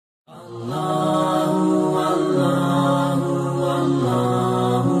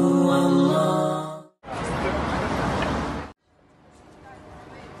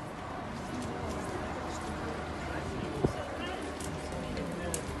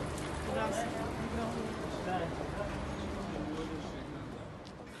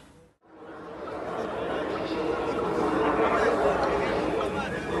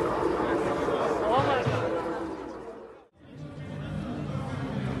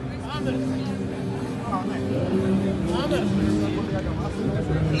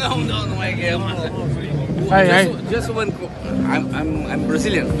No, I get Hey. Just one. I'm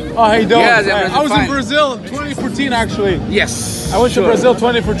Brazilian. Oh, how you doing? Yes, I was in Brazil 2014 actually. Yes. I went to Brazil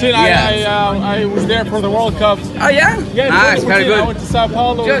 2014. Yes. I was there for the World Cup. Oh yeah. Yeah, Nice, 2014. very good. I went to Sao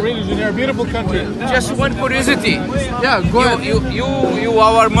Paulo, Rio de Janeiro, beautiful country. Just one curiosity. Yeah, go ahead. You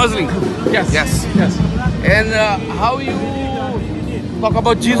are Muslim. Yes. Yes. Yes. And how you talk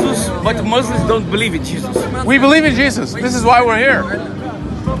about Jesus, but Muslims don't believe in Jesus. We believe in Jesus. This is why we're here.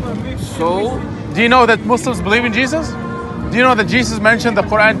 So, Do you know that Muslims believe in Jesus? Do you know that Jesus mentioned the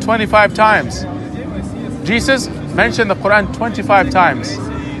Quran 25 times? Jesus mentioned the Quran 25 times,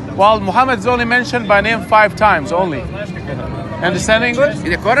 while Muhammad is only mentioned by name 5 times only. Understand English?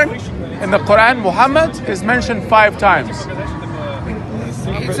 in the Quran, In the Quran, Muhammad is mentioned 5 times.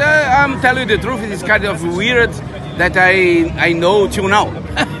 I'm telling you the truth. It's kind of weird that I know till now.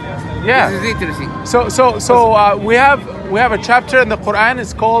 Yeah. This is interesting. So we have a chapter in the Quran.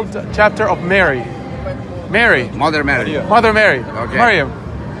 It's called chapter of Mary. Mother Mary. Mother Mary. Okay. Maryam.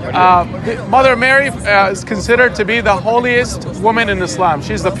 Mother Mary is considered to be the holiest woman in Islam.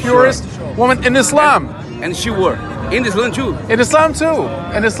 She's the purest woman in Islam. And she were in Islam too. In Islam too.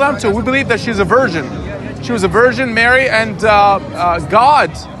 In Islam too. We believe that she's a virgin. She was a virgin, Mary, and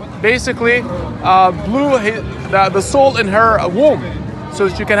God basically blew the soul in her womb so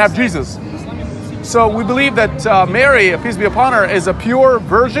that she can have Jesus. So we believe that Mary, peace be upon her, is a pure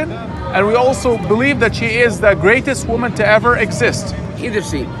virgin, and we also believe that she is the greatest woman to ever exist.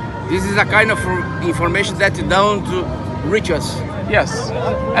 Interesting. This is a kind of information that don't reach us. Yes.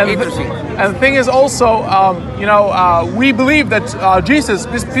 And Interesting. And the thing is also, we believe that Jesus,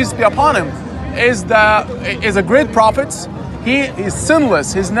 peace be upon him, is a great prophet. He is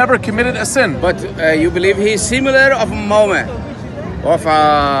sinless. He's never committed a sin. But you believe he is similar of Mohammed, of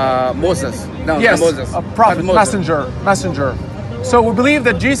Moses? No, Yes, not Moses. a prophet, Not Moses. messenger. So we believe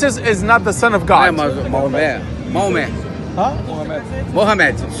that Jesus is not the son of God. Mohammed. Huh?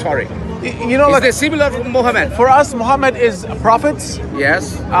 Mohammed. Sorry. You know, Is like they similar to Mohammed? for us, Muhammad is a prophet.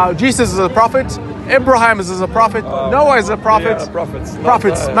 Yes. Jesus is a prophet. Abraham is a prophet. Noah is a prophet. Yeah, prophets.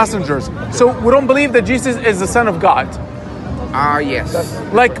 Prophets, messengers. So we don't believe that Jesus is the son of God. Yes.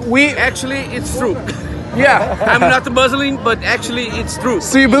 Like we, Actually, it's true. yeah. I'm not a Muslim, but actually, it's true.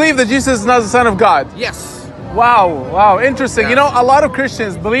 So you believe that Jesus is not the son of God? Yes. Wow, interesting. Yeah. You know, a lot of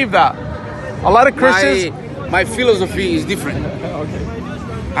Christians believe that. A lot of Christians. My philosophy is different.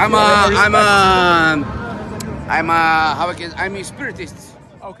 I'm a spiritist.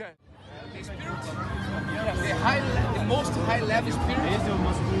 Okay. The spirit, the most high level spirit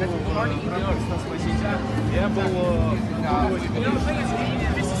that's born in the earth. You know, the thing is,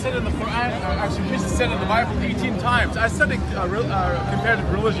 Jesus said in the Quran, actually Jesus said in the Bible 18 times. I studied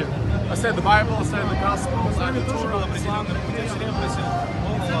comparative religion. I studied the Bible, I studied the Gospels, I studied the Torah, Islam.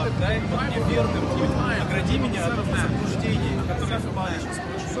 Огради меня от заблуждений, которые говоришь.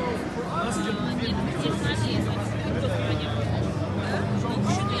 So for us, the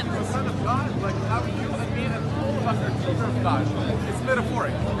son of God, like how you and me and all of us are children of God. It's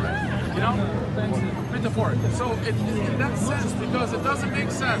metaphoric, you know? Metaphoric. So in that sense, because it doesn't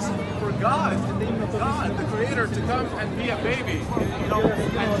make sense for God, the Creator, to come and be a baby, you know?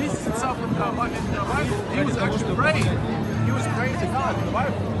 And Jesus himself in the Bible, he was actually praying. He was praying to God in the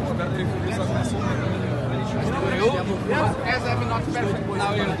Bible. As I'm not perfect,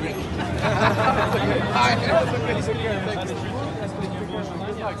 now you're great.